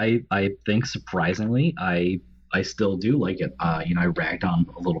 Yeah, I think surprisingly, I still do like it. I ragged on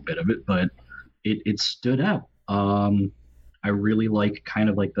a little bit of it, but it stood out. I really like kind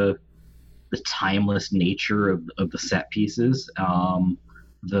of the timeless nature of the set pieces.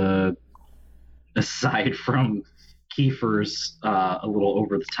 Aside from Kiefer's a little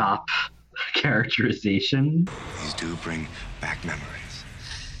over the top characterization, These do bring back memories.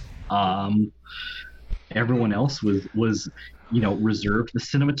 everyone else was reserved. The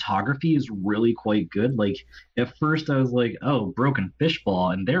cinematography is really quite good. At first I was like, oh, broken fishbowl,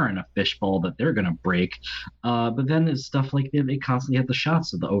 and they're in a fishbowl that they're gonna break. But then it's stuff they constantly had the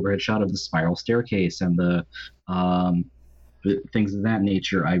shots of the overhead shot of the spiral staircase and the things of that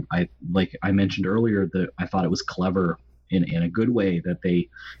nature. I like I mentioned earlier that I thought it was clever in a good way that they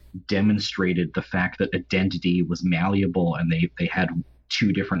demonstrated the fact that identity was malleable, and they had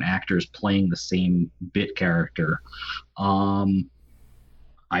two different actors playing the same bit character. I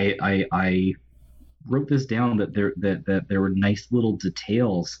wrote this down that there were nice little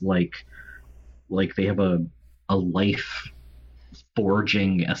details like they have a life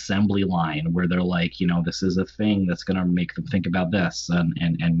forging assembly line where they're like, this is a thing that's going to make them think about this,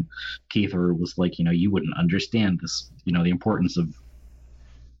 and Kiefer was like, you wouldn't understand this, the importance of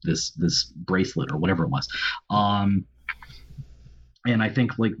this bracelet or whatever it was. And I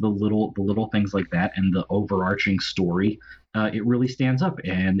think the little things like that and the overarching story, it really stands up,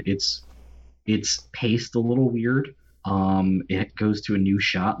 and it's paced a little weird. It goes to a new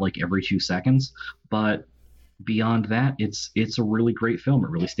shot every 2 seconds, but beyond that, it's a really great film.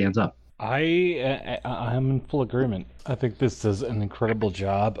 It really stands up. I'm in full agreement. I think this does an incredible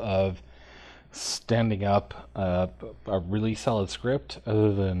job of standing up a really solid script,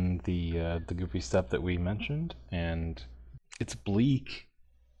 other than the goofy stuff that we mentioned, and it's bleak.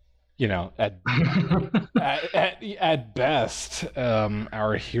 at best,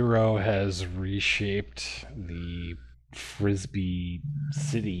 our hero has reshaped the Frisbee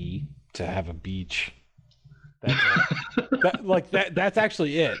city to have a beach. That's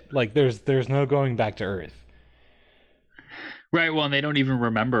actually it. Like, there's no going back to Earth. Right. Well, and they don't even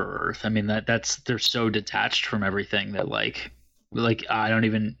remember Earth. I mean, they're so detached from everything that like I don't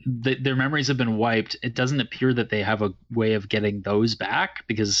even, their memories have been wiped. It doesn't appear that they have a way of getting those back,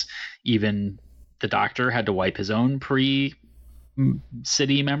 because even the doctor had to wipe his own pre-city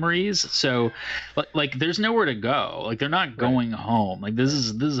memories. So like there's nowhere to go. Like, they're not going home. Like, this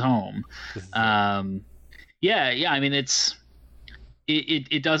is home. Yeah. I mean,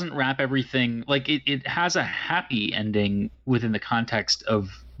 it doesn't wrap everything, like it has a happy ending within the context of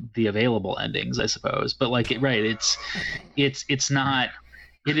the available endings, I suppose. But like, it's not,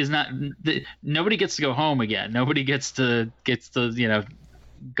 it is not, nobody gets to go home again. Nobody gets to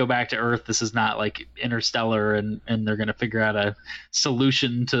go back to Earth. This is not like Interstellar and they're going to figure out a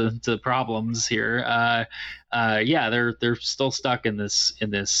solution to problems here. They're still stuck in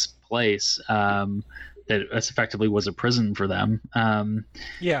this place. That effectively was a prison for them. I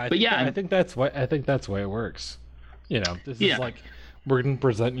think that's why it works. This is like, we're going to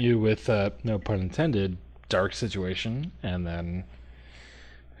present you with no pun intended, dark situation, and then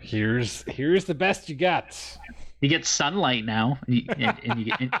here's the best you got. You get sunlight now,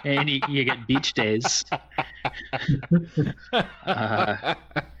 and you get beach days.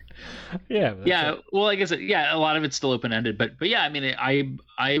 Well, like I said, a lot of it's still open ended, but yeah, I mean, I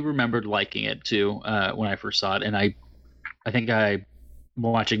remembered liking it too when I first saw it, and I think I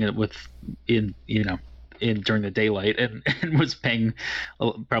watching it during the daylight and was paying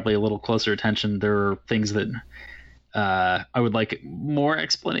probably a little closer attention. There are things that I would like more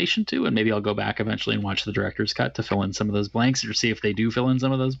explanation to, and maybe I'll go back eventually and watch the director's cut to fill in some of those blanks, or see if they do fill in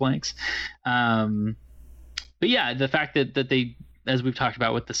some of those blanks. But yeah, the fact that they, as we've talked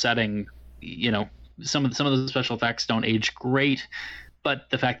about with the setting, some of the special effects don't age great, but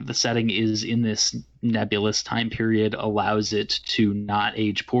the fact that the setting is in this nebulous time period allows it to not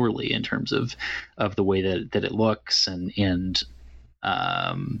age poorly in terms of the way that it looks, and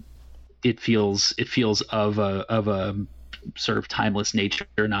it feels of a sort of timeless nature,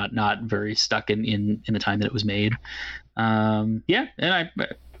 not very stuck in the time that it was made. And I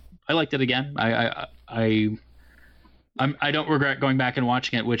liked it again. I don't regret going back and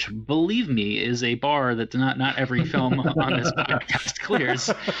watching it, which, believe me, is a bar that not every film on this podcast clears.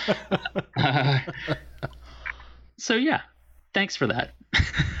 So yeah, thanks for that.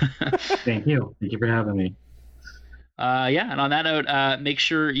 Thank you for having me. And on that note, make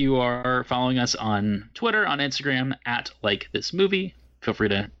sure you are following us on Twitter, on Instagram @LikeThisMovie. Feel free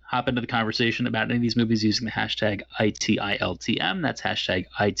to hop into the conversation about any of these movies using the hashtag ITILTM. That's hashtag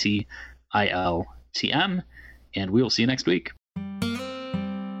ITILTM. And we will see you next week.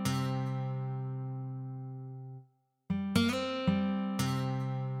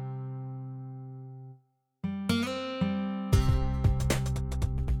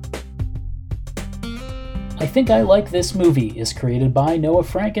 I Think I Like This Movie is created by Noah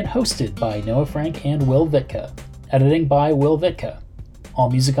Frank and hosted by Noah Frank and Will Vitka. Editing by Will Vitka. All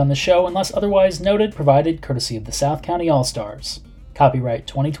music on the show, unless otherwise noted, provided courtesy of the South County All-Stars. Copyright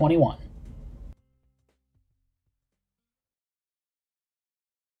 2021.